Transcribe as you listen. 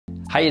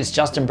Hey, it's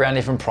Justin Brown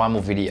here from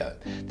Primal Video.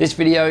 This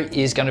video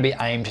is going to be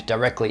aimed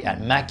directly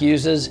at Mac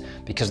users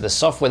because the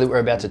software that we're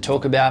about to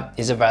talk about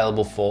is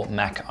available for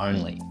Mac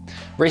only.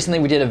 Recently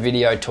we did a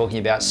video talking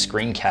about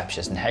screen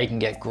captures and how you can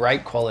get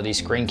great quality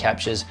screen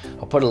captures.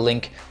 I'll put a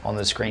link on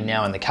the screen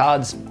now in the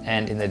cards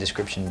and in the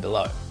description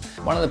below.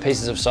 One of the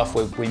pieces of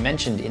software we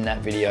mentioned in that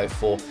video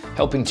for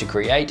helping to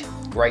create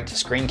great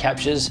screen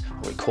captures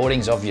or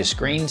recordings of your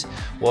screens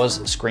was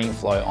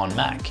Screenflow on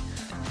Mac.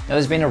 Now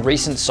there's been a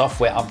recent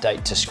software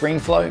update to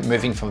Screenflow,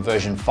 moving from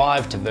version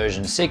 5 to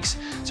version 6,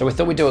 so we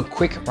thought we'd do a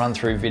quick run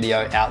through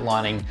video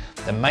outlining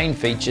the main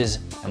features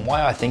and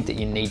why I think that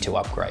you need to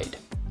upgrade.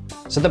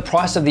 So the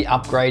price of the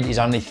upgrade is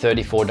only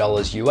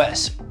 $34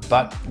 US,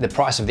 but the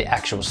price of the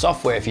actual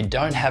software, if you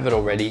don't have it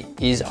already,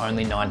 is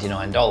only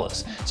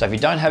 $99. So if you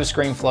don't have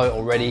Screenflow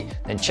already,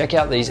 then check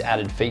out these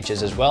added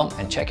features as well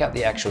and check out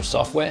the actual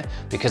software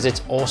because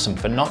it's awesome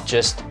for not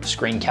just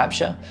screen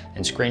capture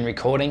and screen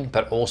recording,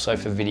 but also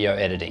for video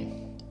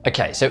editing.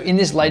 Okay, so in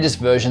this latest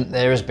version,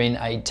 there has been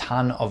a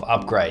ton of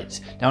upgrades.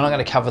 Now I'm not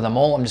gonna cover them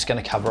all, I'm just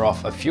gonna cover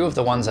off a few of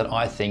the ones that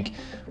I think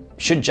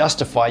should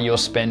justify your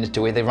spend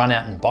to either run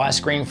out and buy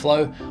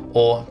Screenflow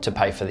or to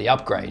pay for the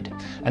upgrade.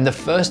 And the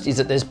first is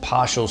that there's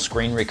partial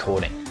screen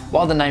recording.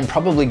 While the name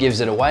probably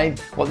gives it away,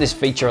 what this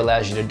feature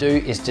allows you to do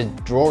is to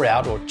draw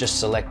out or just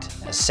select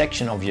a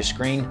section of your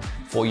screen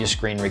for your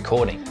screen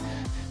recording.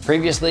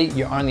 Previously,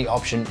 your only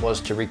option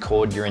was to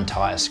record your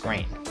entire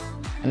screen.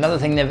 Another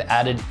thing they've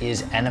added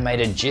is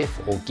animated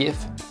GIF or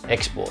GIF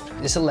export.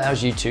 This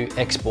allows you to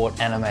export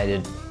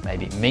animated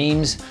maybe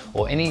memes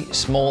or any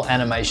small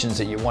animations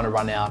that you want to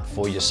run out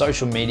for your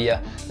social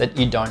media that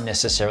you don't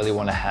necessarily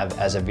want to have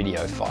as a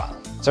video file.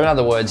 So in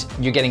other words,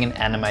 you're getting an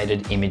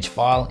animated image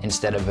file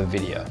instead of a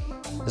video.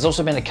 There's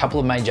also been a couple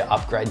of major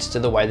upgrades to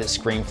the way that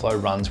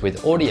Screenflow runs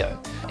with audio.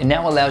 It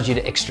now allows you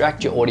to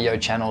extract your audio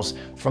channels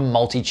from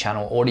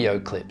multi-channel audio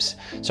clips.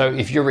 So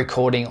if you're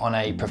recording on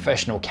a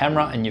professional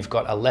camera and you've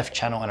got a left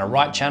channel and a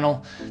right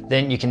channel,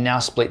 then you can now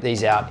split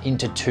these out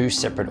into two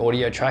separate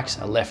audio tracks,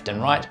 a left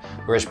and right,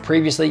 whereas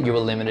previously you were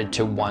limited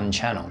to one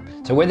channel.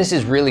 So where this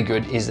is really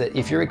good is that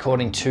if you're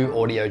recording two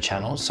audio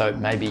channels, so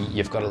maybe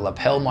you've got a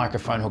lapel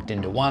microphone hooked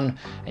into one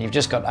and you've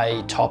just got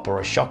a top or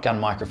a shotgun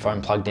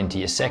microphone plugged into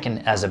your second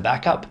as a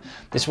backup,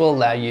 this will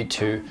allow you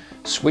to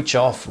switch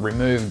off,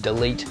 remove,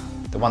 delete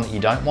the one that you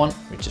don't want,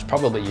 which is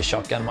probably your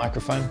shotgun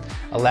microphone,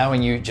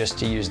 allowing you just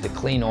to use the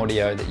clean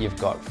audio that you've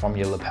got from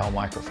your lapel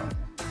microphone.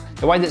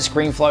 The way that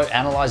Screenflow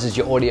analyzes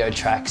your audio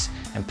tracks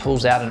and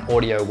pulls out an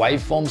audio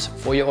waveforms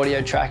for your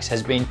audio tracks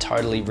has been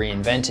totally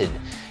reinvented,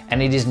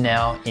 and it is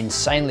now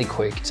insanely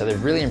quick, so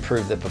they've really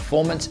improved the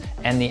performance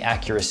and the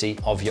accuracy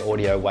of your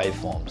audio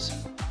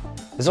waveforms.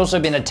 There's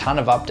also been a ton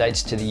of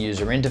updates to the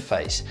user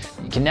interface.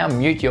 You can now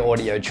mute your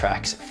audio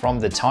tracks from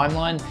the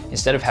timeline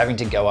instead of having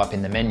to go up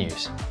in the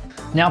menus.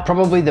 Now,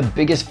 probably the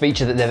biggest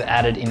feature that they've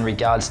added in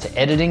regards to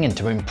editing and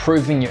to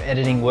improving your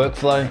editing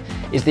workflow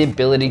is the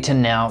ability to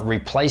now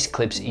replace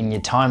clips in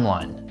your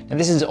timeline. And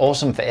this is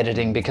awesome for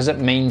editing because it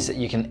means that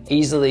you can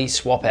easily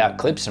swap out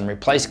clips and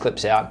replace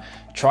clips out,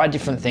 try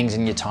different things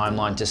in your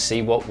timeline to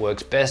see what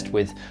works best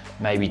with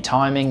maybe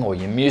timing or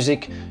your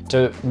music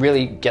to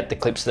really get the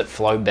clips that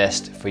flow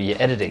best for your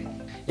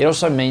editing. It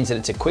also means that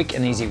it's a quick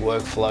and easy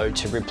workflow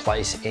to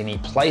replace any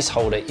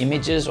placeholder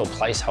images or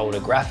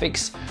placeholder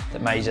graphics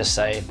that may just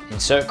say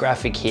insert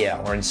graphic here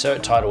or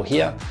insert title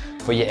here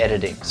for your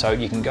editing. So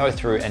you can go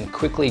through and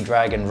quickly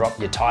drag and drop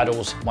your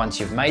titles once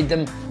you've made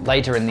them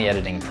later in the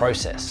editing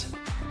process.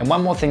 And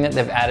one more thing that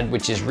they've added,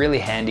 which is really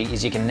handy,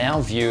 is you can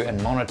now view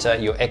and monitor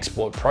your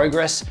export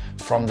progress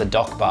from the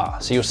dock bar.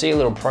 So you'll see a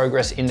little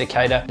progress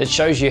indicator that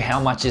shows you how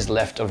much is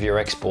left of your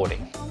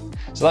exporting.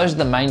 So those are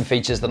the main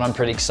features that I'm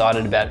pretty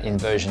excited about in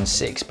version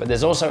 6, but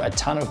there's also a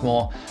ton of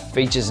more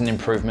features and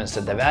improvements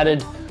that they've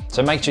added.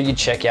 So make sure you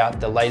check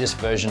out the latest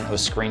version of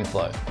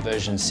Screenflow,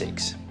 version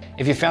 6.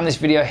 If you found this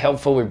video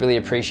helpful, we'd really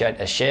appreciate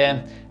a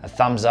share, a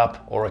thumbs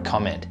up, or a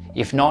comment.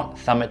 If not,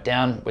 thumb it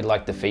down, we'd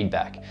like the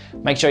feedback.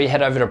 Make sure you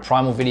head over to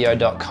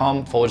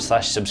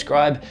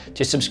primalvideo.com/subscribe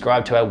to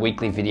subscribe to our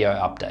weekly video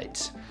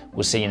updates.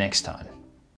 We'll see you next time.